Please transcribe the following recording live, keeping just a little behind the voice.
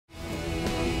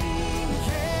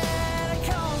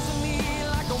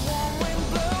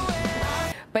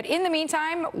But in the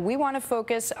meantime, we want to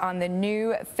focus on the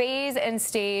new phase and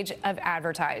stage of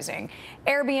advertising.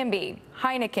 Airbnb,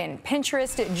 Heineken,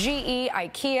 Pinterest, GE,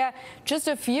 IKEA, just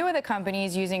a few of the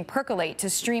companies using Percolate to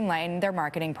streamline their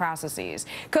marketing processes.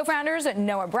 Co-founders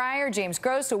Noah Brier, James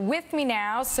Gross, with me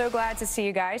now. So glad to see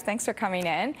you guys. Thanks for coming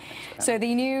in. So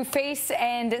the new face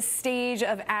and stage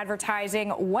of advertising,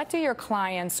 what do your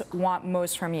clients want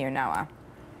most from you, Noah?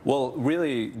 Well,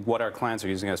 really what our clients are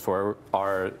using us for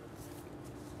are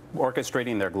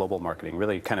orchestrating their global marketing,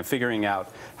 really kind of figuring out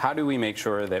how do we make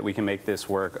sure that we can make this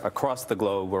work across the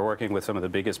globe. We're working with some of the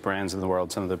biggest brands in the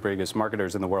world, some of the biggest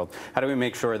marketers in the world. How do we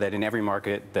make sure that in every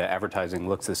market the advertising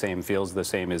looks the same, feels the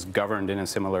same, is governed in a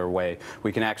similar way?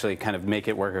 We can actually kind of make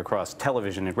it work across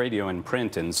television and radio and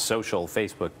print and social,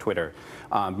 Facebook, Twitter.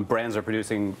 Brands are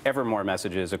producing ever more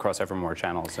messages across ever more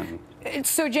channels.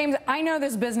 So James, I know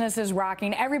this business is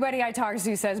rocking. Everybody I talk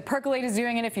to says Percolate is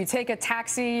doing it. If you take a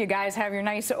taxi, you guys have your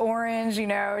nice orange,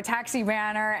 taxi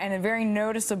banner, and a very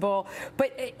noticeable.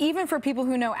 But even for people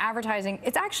who know advertising,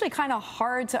 it's actually kind of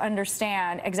hard to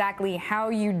understand exactly how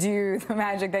you do the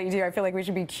magic that you do. I feel like we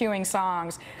should be cueing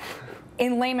songs.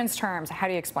 In layman's terms, how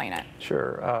do you explain it?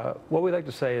 Sure. What we like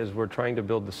to say is we're trying to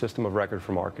build the system of record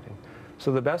for marketing.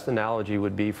 So the best analogy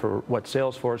would be for what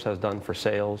Salesforce has done for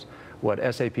sales, what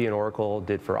SAP and Oracle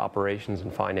did for operations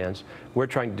and finance, we're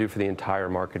trying to do for the entire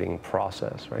marketing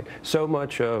process, right? So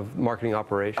much of marketing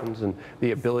operations and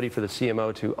the ability for the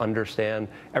CMO to understand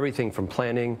everything from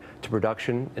planning to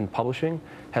production and publishing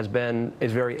is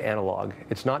very analog.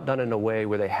 It's not done in a way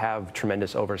where they have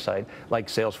tremendous oversight like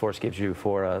Salesforce gives you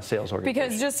for a sales organization.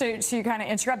 Because just to kind of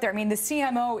interrupt there, I mean, the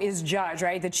CMO is judged,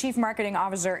 right? The chief marketing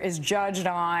officer is judged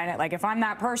on, like, if I'm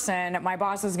that person, my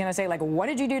boss is going to say, like, what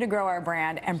did you do to grow our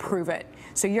brand, and prove it.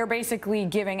 So you're basically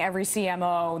giving every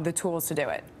CMO the tools to do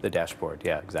it. The dashboard,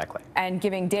 yeah, exactly. And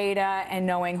giving data and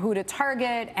knowing who to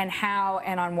target and how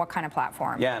and on what kind of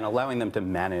platform. Yeah, and allowing them to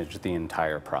manage the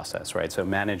entire process, right? So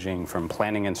managing from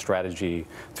planning and strategy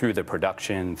through the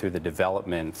production, through the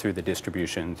development, through the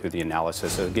distribution, through the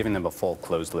analysis, so giving them a full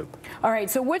closed loop. All right,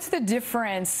 so what's the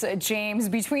difference, James,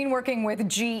 between working with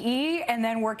GE and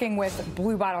then working with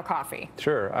Blue Bottle Coffee?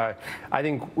 Sure. I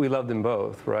think we love them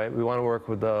both, right? We want to work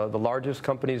with the largest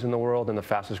companies in the world and the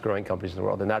fastest growing companies in the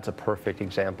world, and that's a perfect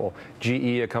example.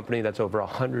 GE, a company that's over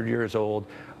 100 years old,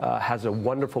 has a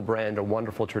wonderful brand, a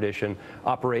wonderful tradition,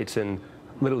 operates in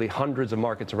literally hundreds of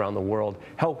markets around the world,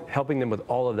 helping them with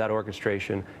all of that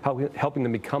orchestration, helping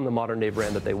them become the modern day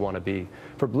brand that they want to be.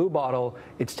 For Blue Bottle,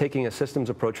 it's taking a systems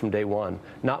approach from day one,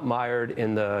 not mired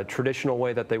in the traditional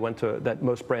way that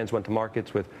most brands went to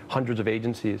markets with hundreds of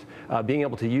agencies, being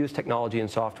able to use technology and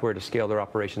software to scale their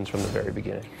operations from the very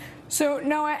beginning. So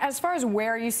Noah, as far as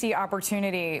where you see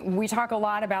opportunity, we talk a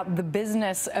lot about the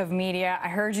business of media. I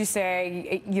heard you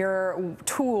say your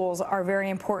tools are very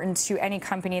important to any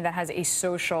company that has a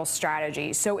social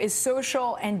strategy. So is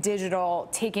social and digital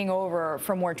taking over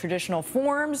from more traditional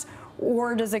forms,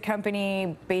 or does a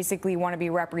company basically want to be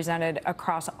represented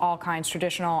across all kinds,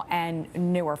 traditional and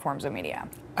newer forms of media?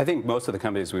 I think most of the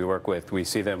companies we work with, we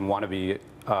see them want to be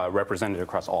represented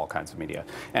across all kinds of media.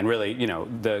 And really,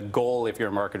 the goal, if you're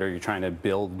a marketer, you're trying to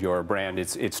build your brand,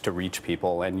 it's to reach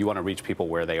people, and you want to reach people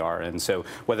where they are. And so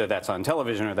whether that's on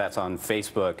television or that's on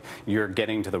Facebook, you're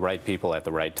getting to the right people at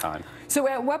the right time. So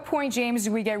at what point, James,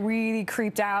 do we get really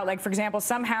creeped out? Like, for example,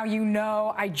 somehow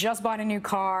I just bought a new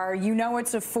car,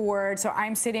 it's a Ford, so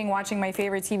I'm sitting watching my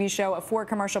favorite TV show, a Ford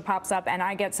commercial pops up, and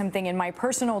I get something in my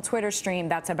personal Twitter stream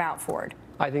that's about Ford.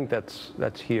 I think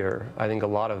that's here. I think a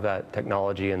lot of that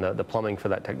technology and the plumbing for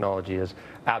that technology is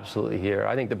absolutely here.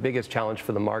 I think the biggest challenge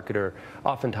for the marketer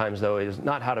oftentimes, though, is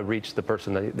not how to reach the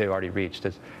person that they already reached.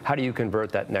 It's how do you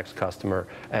convert that next customer,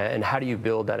 and how do you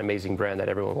build that amazing brand that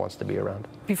everyone wants to be around?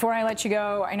 Before I let you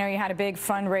go, I know you had a big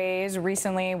fundraise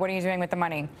recently. What are you doing with the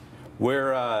money?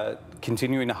 We're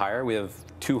continuing to hire. We have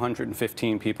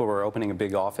 215 people. We're opening a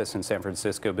big office in San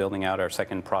Francisco, building out our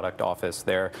second product office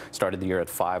there. Started the year at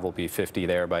 5, we'll be 50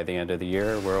 there by the end of the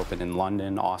year. We're open in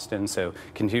London, Austin, so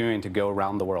continuing to go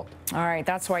around the world. All right,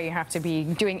 that's why you have to be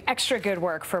doing extra good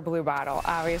work for Blue Bottle,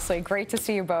 obviously. Great to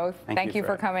see you both. Thank you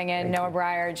for coming in. Noah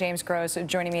Brier, James Gross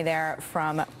joining me there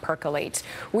from Percolate.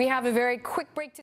 We have a very quick break to